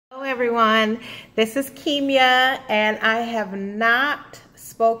everyone. This is Kimya, and I have not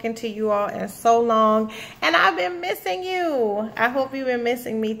spoken to you all in so long, and I've been missing you. I hope you've been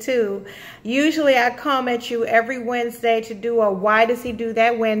missing me too. Usually I come at you every Wednesday to do a Why Does He Do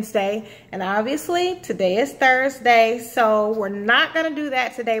That Wednesday, and obviously today is Thursday, so we're not going to do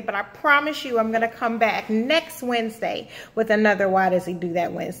that today, but I promise you I'm going to come back next Wednesday with another Why Does He Do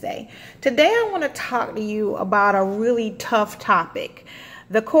That Wednesday. Today I want to talk to you about a really tough topic: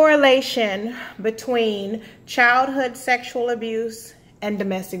 the correlation between childhood sexual abuse and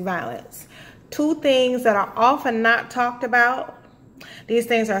domestic violence. Two things that are often not talked about. These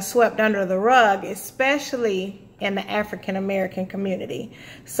things are swept under the rug, especially in the African American community.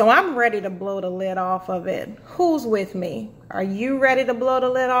 So I'm ready to blow the lid off of it. Who's with me? Are you ready to blow the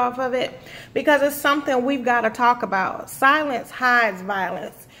lid off of it? Because it's something we've got to talk about. Silence hides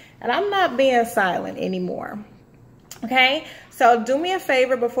violence, and I'm not being silent anymore. Okay, so do me a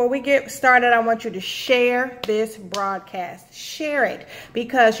favor before we get started. I want you to share this broadcast. Share it,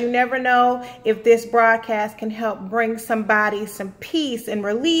 because you never know if this broadcast can help bring somebody some peace and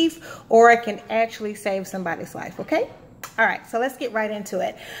relief, or it can actually save somebody's life. Okay, all right, so let's get right into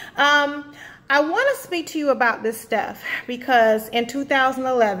it. I want to speak to you about this stuff because in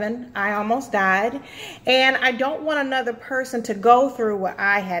 2011, I almost died, and I don't want another person to go through what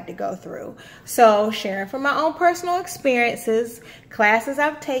I had to go through. So sharing from my own personal experiences, classes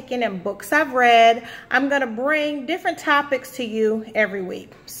I've taken, and books I've read, I'm going to bring different topics to you every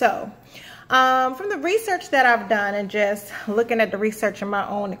week. So from the research that I've done and just looking at the research in my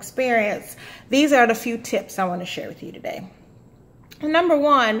own experience, these are the few tips I want to share with you today. Number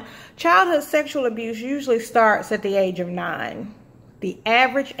one, childhood sexual abuse usually starts at the age of 9. The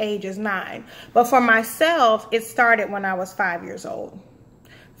average age is 9. But for myself, it started when I was 5 years old.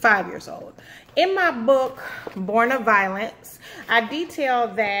 5 years old. In my book, Born of Violence, I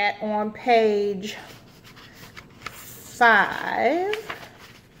detail that on page 7.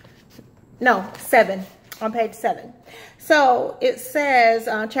 On page 7. So it says,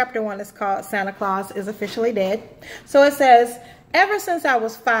 chapter 1 is called Santa Claus is Officially Dead. So it says, ever since I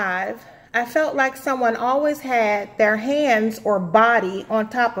was 5, I felt like someone always had their hands or body on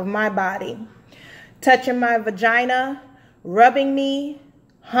top of my body, touching my vagina, rubbing me,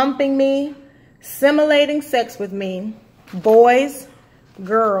 humping me, simulating sex with me, boys,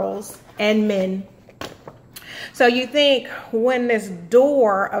 girls, and men. So you think when this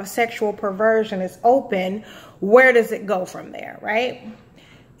door of sexual perversion is open, where does it go from there, right?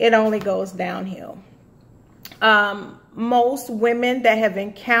 It only goes downhill. Most women that have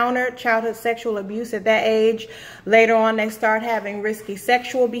encountered childhood sexual abuse at that age, later on they start having risky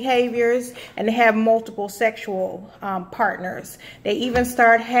sexual behaviors, and they have multiple sexual partners. They even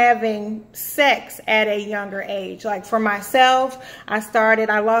start having sex at a younger age. Like for myself, I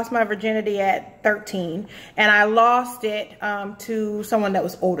lost my virginity at 13, and I lost it to someone that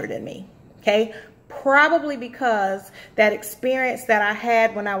was older than me, okay? Probably because that experience that I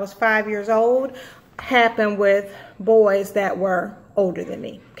had when I was 5 years old happened with boys that were older than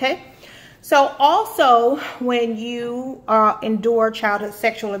me, okay? So also, when you endure childhood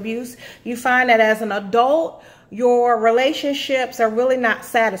sexual abuse, you find that as an adult, your relationships are really not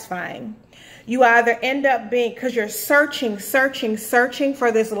satisfying. You either end up being, because you're searching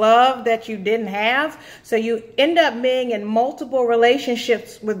for this love that you didn't have, so you end up being in multiple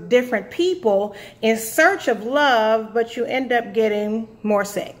relationships with different people in search of love, but you end up getting more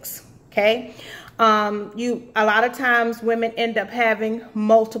sex, okay? A lot of times women end up having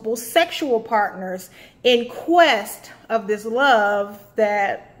multiple sexual partners in quest of this love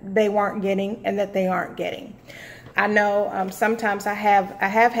that they weren't getting and that they aren't getting. I know sometimes I have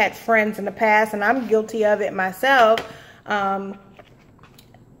had friends in the past, and I'm guilty of it myself, as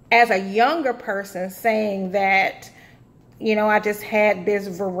a younger person, saying that, you know, I just had this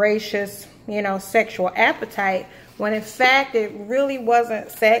voracious, you know, sexual appetite, when in fact it really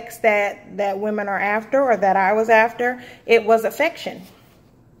wasn't sex that women are after, or that I was after. It was affection.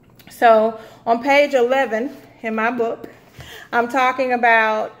 So on page 11 in my book, I'm talking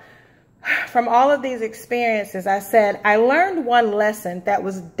about, from all of these experiences, I said, I learned one lesson that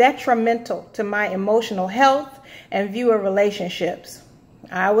was detrimental to my emotional health and view of relationships.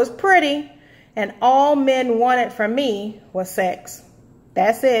 I was pretty, and all men wanted from me was sex.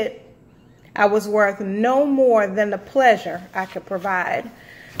 That's it. I was worth no more than the pleasure I could provide.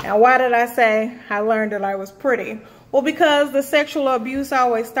 Now, why did I say I learned that I was pretty? Well, because the sexual abuse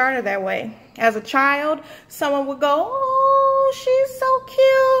always started that way. As a child, someone would go, oh, she's so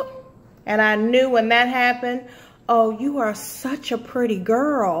cute. And I knew when that happened, oh, you are such a pretty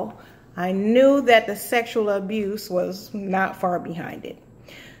girl. I knew that the sexual abuse was not far behind it.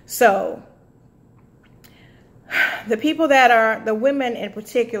 So the people that are, the women in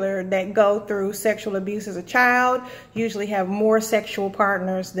particular that go through sexual abuse as a child usually have more sexual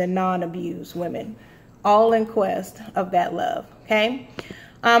partners than non-abused women, all in quest of that love, okay?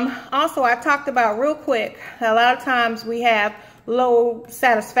 Also, I talked about real quick, a lot of times we have low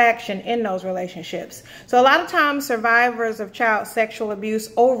satisfaction in those relationships. So a lot of times survivors of child sexual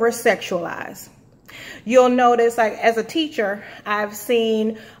abuse over-sexualize. You'll notice, like as a teacher, I've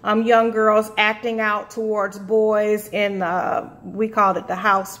seen young girls acting out towards boys in, we called it the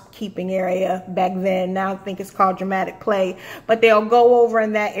housekeeping area back then. Now I think it's called dramatic play. But they'll go over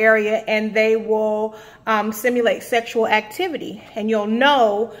in that area and they will simulate sexual activity. And you'll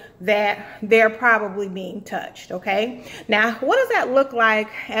know that they're probably being touched, okay? Now, what does that look like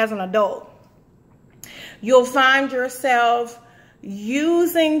as an adult? You'll find yourself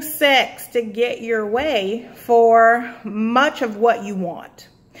using sex to get your way for much of what you want.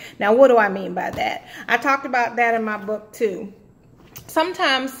 Now, what do I mean by that? I talked about that in my book too.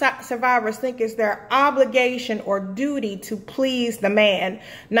 Sometimes survivors think it's their obligation or duty to please the man,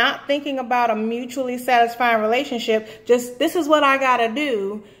 not thinking about a mutually satisfying relationship. Just, this is what I gotta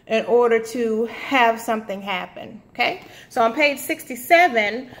do in order to have something happen, okay? So on page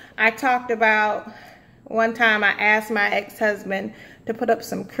 67, I talked about one time I asked my ex-husband to put up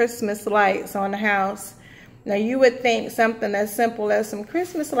some Christmas lights on the house. Now, you would think something as simple as some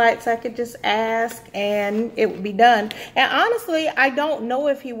Christmas lights, I could just ask and it would be done. And honestly, I don't know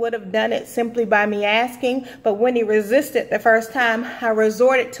if he would have done it simply by me asking, but when he resisted the first time, I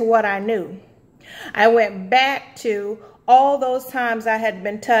resorted to what I knew. I went back to all those times I had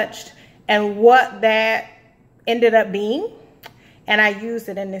been touched and what that ended up being. And I used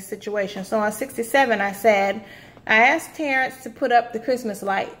it in this situation. So on 67, I said, I asked Terrence to put up the Christmas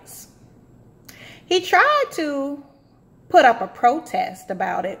lights. He tried to put up a protest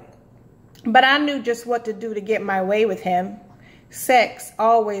about it, but I knew just what to do to get my way with him. Sex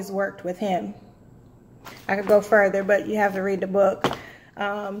always worked with him. I could go further, but you have to read the book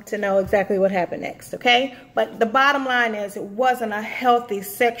to know exactly what happened next, okay? But the bottom line is it wasn't a healthy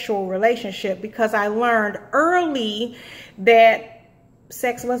sexual relationship because I learned early that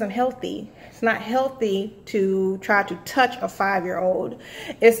sex wasn't healthy. It's not healthy to try to touch a 5-year-old.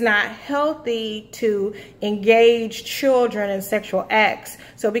 It's not healthy to engage children in sexual acts.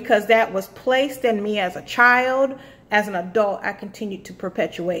 So because that was placed in me as a child, as an adult, I continued to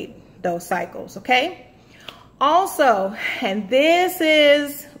perpetuate those cycles, okay? Also, and this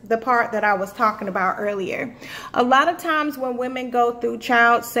is the part that I was talking about earlier, a lot of times when women go through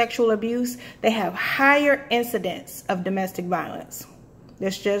child sexual abuse, they have higher incidence of domestic violence.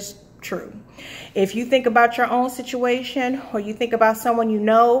 That's just true. If you think about your own situation or you think about someone you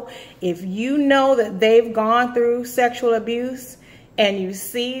know, if you know that they've gone through sexual abuse and you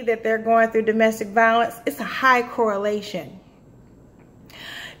see that they're going through domestic violence, it's a high correlation.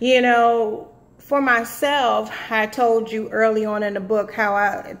 You know, for myself, I told you early on in the book how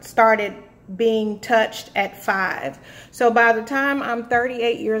I started being touched at 5. So by the time I'm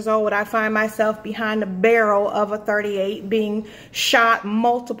 38 years old, I find myself behind the barrel of a 38 being shot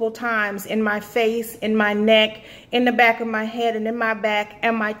multiple times in my face, in my neck, in the back of my head, and in my back,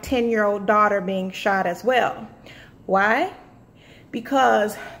 and my 10-year-old daughter being shot as well. Why?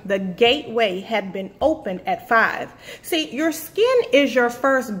 Because the gateway had been opened at 5. See, your skin is your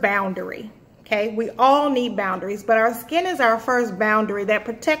first boundary. Okay, we all need boundaries, but our skin is our first boundary that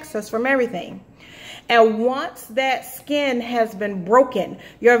protects us from everything. And once that skin has been broken,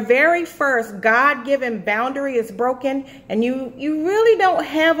 your very first God-given boundary is broken, and you really don't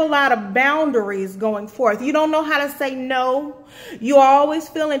have a lot of boundaries going forth. You don't know how to say no. You always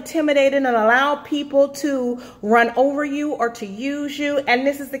feel intimidated and allow people to run over you or to use you. And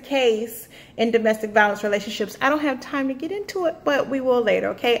this is the case in domestic violence relationships. I don't have time to get into it, but we will later,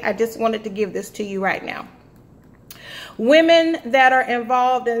 okay? I just wanted to give this to you right now. Women that are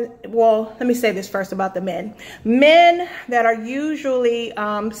involved in, well, let me say this first about the men. Men that are usually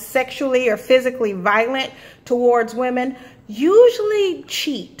sexually or physically violent towards women usually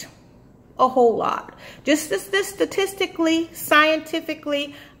cheat a whole lot. Just this statistically,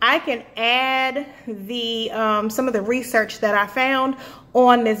 scientifically, I can add the some of the research that I found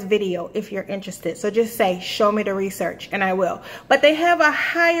on this video if you're interested. So just say, show me the research, and I will. But they have a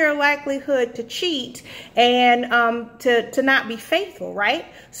higher likelihood to cheat and to not be faithful, right?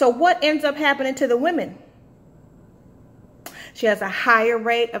 So what ends up happening to the women? She has a higher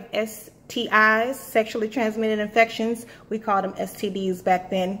rate of STIs, sexually transmitted infections. We called them STDs back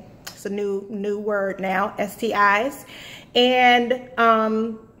then. It's a new word now, STIs. And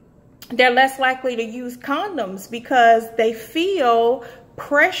they're less likely to use condoms because they feel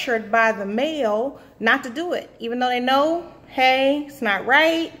pressured by the male not to do it, even though they know, hey, it's not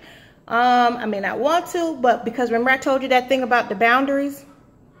right. I may not want to, but because remember I told you that thing about the boundaries,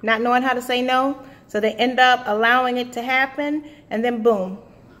 not knowing how to say no, so they end up allowing it to happen, and then boom,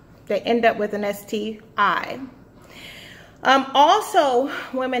 they end up with an STI. Also,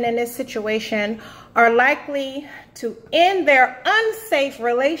 women in this situation are likely to end their unsafe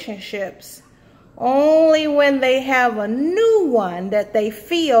relationships only when they have a new one that they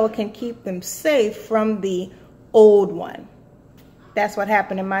feel can keep them safe from the old one. That's what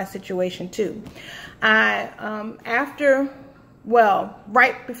happened in my situation too. Right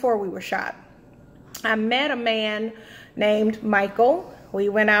before we were shot, I met a man named Michael. We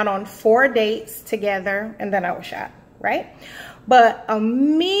went out on 4 dates together, and then I was shot, right? But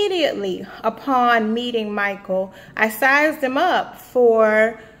immediately upon meeting Michael, I sized him up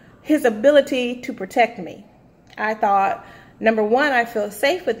for his ability to protect me. I thought, number one, I feel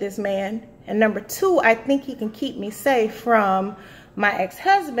safe with this man, and number two, I think he can keep me safe from my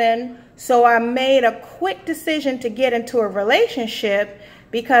ex-husband. So I made a quick decision to get into a relationship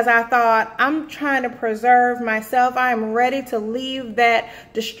because I thought, I'm trying to preserve myself. I am ready to leave that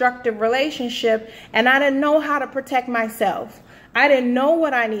destructive relationship, and I didn't know how to protect myself. I didn't know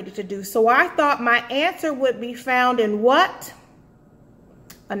what I needed to do. So I thought my answer would be found in what?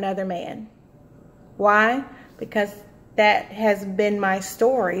 Another man. Why? Because that has been my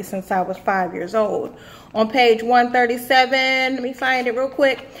story since I was 5 years old. On page 137, let me find it real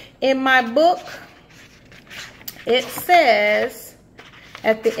quick. In my book, it says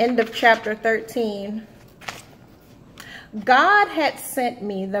at the end of chapter 13, God had sent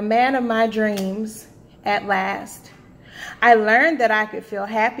me the man of my dreams at last. I learned that I could feel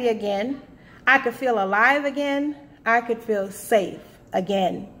happy again. I could feel alive again. I could feel safe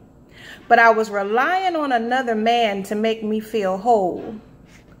again. But I was relying on another man to make me feel whole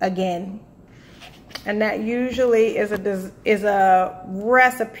again. And that usually is a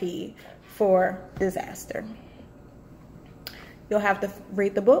recipe for disaster. You'll have to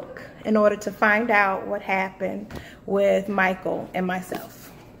read the book in order to find out what happened with Michael and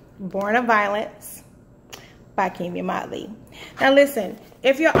myself. Born of Violence by Kimya Motley. Now listen,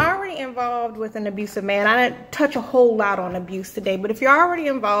 if you're already involved with an abusive man, I didn't touch a whole lot on abuse today, but if you're already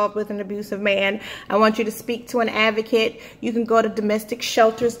involved with an abusive man, I want you to speak to an advocate. You can go to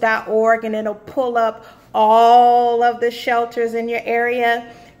domesticshelters.org and it'll pull up all of the shelters in your area.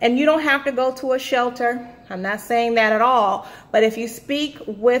 And you don't have to go to a shelter. I'm not saying that at all. But if you speak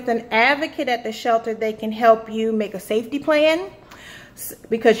with an advocate at the shelter, they can help you make a safety plan,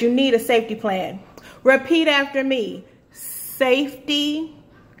 because you need a safety plan. Repeat after me. Safety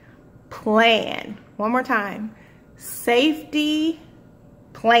plan. One more time. Safety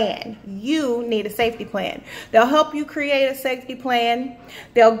plan. You need a safety plan. They'll help you create a safety plan.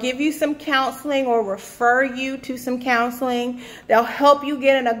 They'll give you some counseling or refer you to some counseling. They'll help you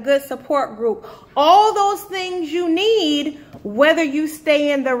get in a good support group. All those things you need, whether you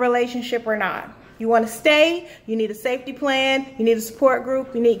stay in the relationship or not. You want to stay, you need a safety plan, you need a support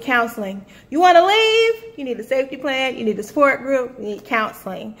group, you need counseling. You want to leave, you need a safety plan, you need a support group, you need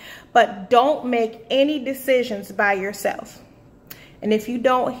counseling. But don't make any decisions by yourself. And if you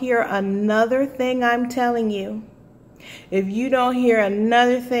don't hear another thing I'm telling you, if you don't hear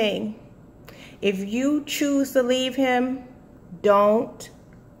another thing, if you choose to leave him, don't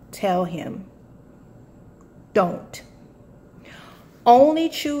tell him. Don't. Only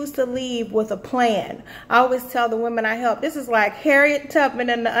choose to leave with a plan. I always tell the women I help, this is like Harriet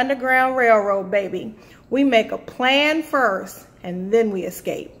Tubman and the Underground Railroad, baby. We make a plan first, and then we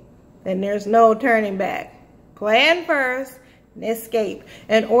escape. And there's no turning back. Plan first, and escape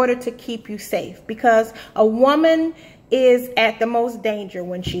in order to keep you safe. Because a woman is at the most danger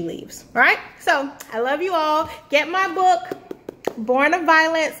when she leaves. All right? So, I love you all. Get my book, Born of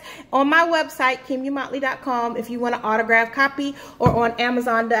Violence, on my website, KimyaMotley.com, if you want an autographed copy, or on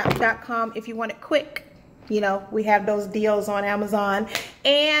Amazon.com if you want it quick. You know, we have those deals on Amazon.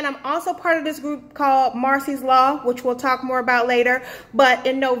 And I'm also part of this group called Marcy's Law, which we'll talk more about later. But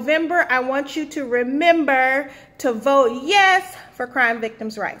in November, I want you to remember to vote yes for crime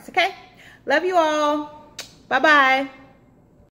victims' rights, okay? Love you all. Bye-bye.